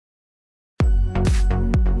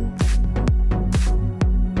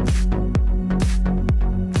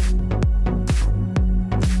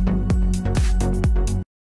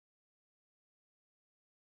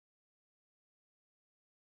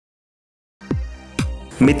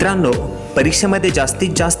मित्रांनो, परीक्षेमध्ये जास्तीत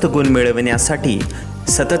जास्त गुण मिळवण्यासाठी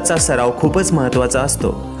सततचा सराव खूपच महत्त्वाचा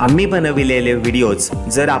असतो. आम्ही बनविलेले व्हिडिओज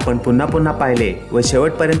जर आपण पुन्हा पुन्हा पाहिले व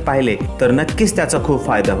शेवटपर्यंत पाहिले तर नक्कीच त्याचा खूप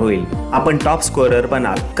फायदा होईल. आपण टॉप स्कोरर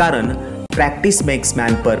बनाल, कारण प्रॅक्टिस मेक्स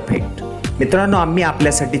मॅन परफेक्ट. मित्रांनो, आम्ही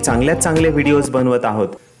आपल्यासाठी चांगले व्हिडिओज बनवत आहोत.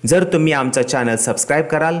 जर तुम्ही आमचा चॅनल सबस्क्राईब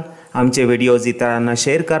कराल, आमचे व्हिडिओज इतरांना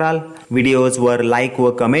शेअर कराल, व्हिडिओजवर लाईक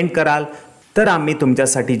व कमेंट कराल, तर आम्ही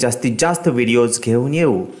तुमच्यासाठी जास्तीत जास्त व्हिडिओज घेऊन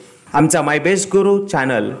येऊ. आमचा my best Guru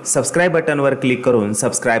channel subscribe बटनवर click करून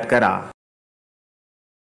सबस्क्राईब करा.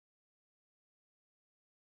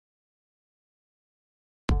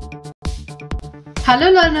 Hello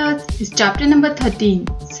learners, it's chapter number 13,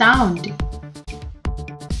 Sound.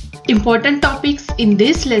 Important topics in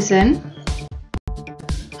this lesson: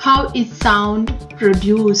 how is sound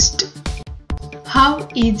produced? How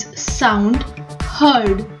is sound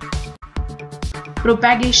heard?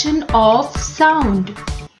 Propagation of sound.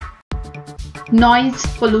 Noise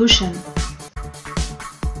pollution.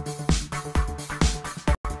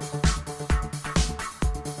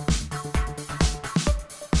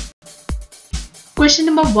 Question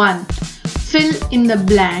number 1. Fill in the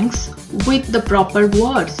blanks with the proper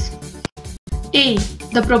words. A.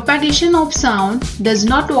 The propagation of sound does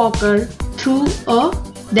not occur through a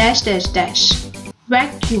dash dash dash.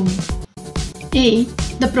 Vacuum. A.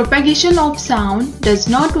 The propagation of sound does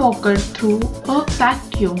not occur through a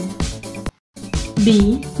vacuum.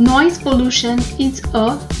 B. Noise pollution is a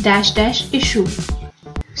dash dash issue.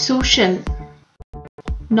 Social.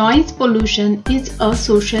 Noise pollution is a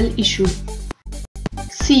social issue.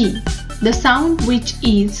 C. The sound which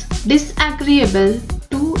is disagreeable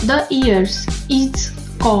to the ears is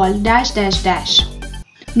called dash dash dash.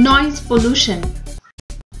 Noise pollution.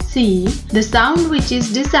 C. The sound which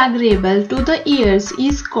is disagreeable to the ears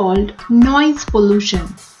is called noise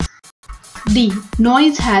pollution. D.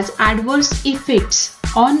 Noise has adverse effects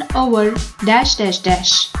on our dash dash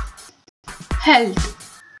dash. Health.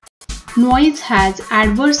 Noise has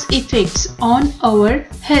adverse effects on our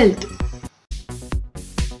health.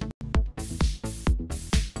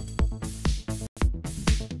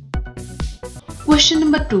 Question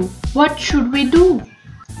number 2. What should we do?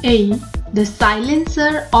 A. The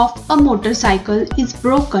silencer of a motorcycle is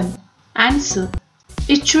broken. Answer.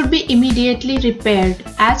 It should be immediately repaired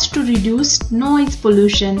as to reduce noise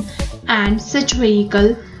pollution, and such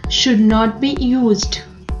vehicle should not be used.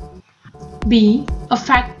 B. A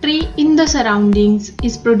factory in the surroundings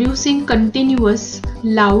is producing continuous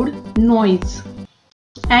loud noise.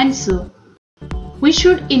 Answer. We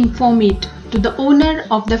should inform it to the owner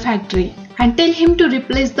of the factory and tell him to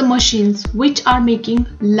replace the machines which are making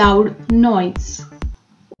loud noise.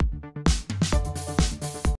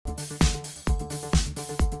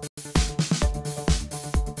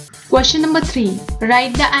 Question number 3.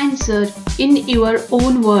 Write the answer in your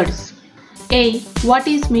own words. A. What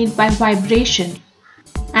is meant by vibration?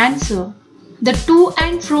 Answer. The to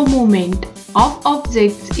and fro movement of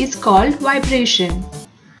objects is called vibration.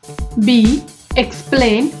 B.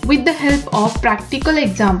 Explain with the help of practical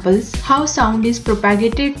examples how sound is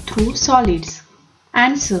propagated through solids.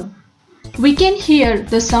 Answer. We can hear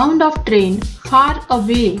the sound of train far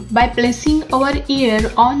away by placing our ear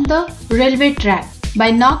on the railway track. By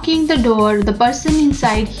knocking the door, the person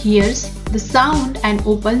inside hears the sound and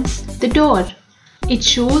opens the door. It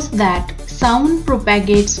shows that sound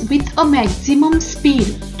propagates with a maximum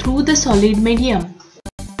speed through the solid medium.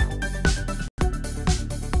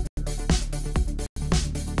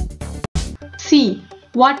 C.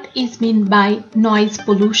 What is meant by noise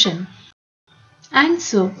pollution?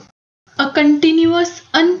 Answer. A continuous,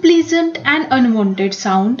 unpleasant and unwanted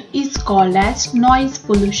sound is called as noise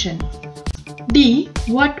pollution. D.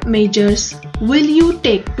 What measures will you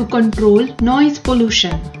take to control noise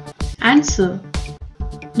pollution? Answer.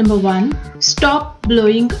 Number 1. Stop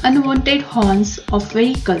blowing unwanted horns of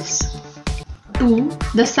vehicles. 2.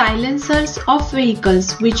 The silencers of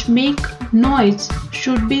vehicles which make noise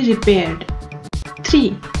should be repaired.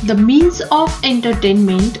 3. The means of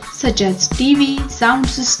entertainment such as TV, sound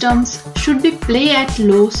systems should be played at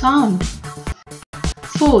low sound.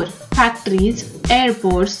 4. Factories,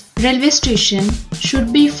 airports, railway stations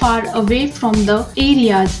should be far away from the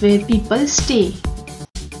areas where people stay.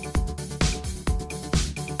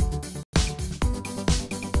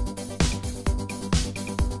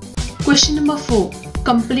 Question number 4.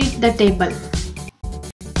 Complete the table.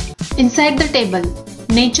 Inside the table,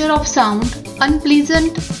 nature of sound: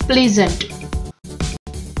 unpleasant, pleasant.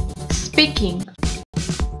 Speaking: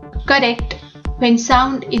 correct when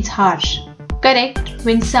sound is harsh, correct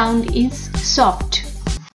when sound is soft.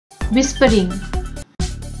 Whispering: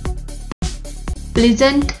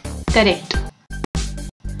 pleasant, correct.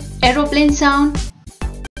 Aeroplane sound,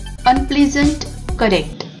 unpleasant,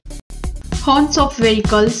 correct. Horns of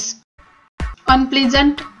vehicles,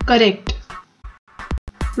 unpleasant, correct.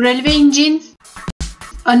 Railway engines,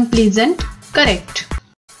 unpleasant, correct.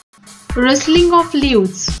 Rustling of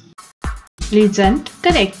leaves, pleasant,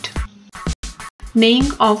 correct.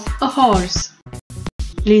 Neighing of a horse,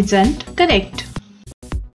 pleasant, correct.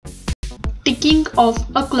 Ticking of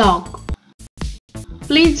a clock,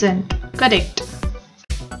 pleasant, correct.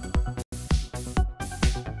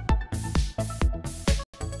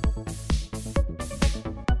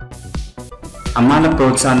 आम्हाला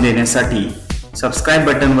प्रोत्साहन देण्यासाठी subscribe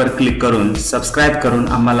बटनवर click करून subscribe करून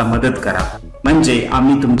आम्हाला मदत करा, म्हणजे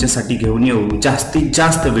आम्ही तुमच्यासाठी घेऊन येऊ जास्तीत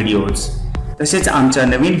जास्त व्हिडिओज. तसेच आमच्या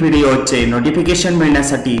नवीन व्हिडिओचे नोटिफिकेशन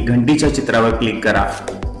मिळण्यासाठी घंटीच्या चित्रावर क्लिक करा.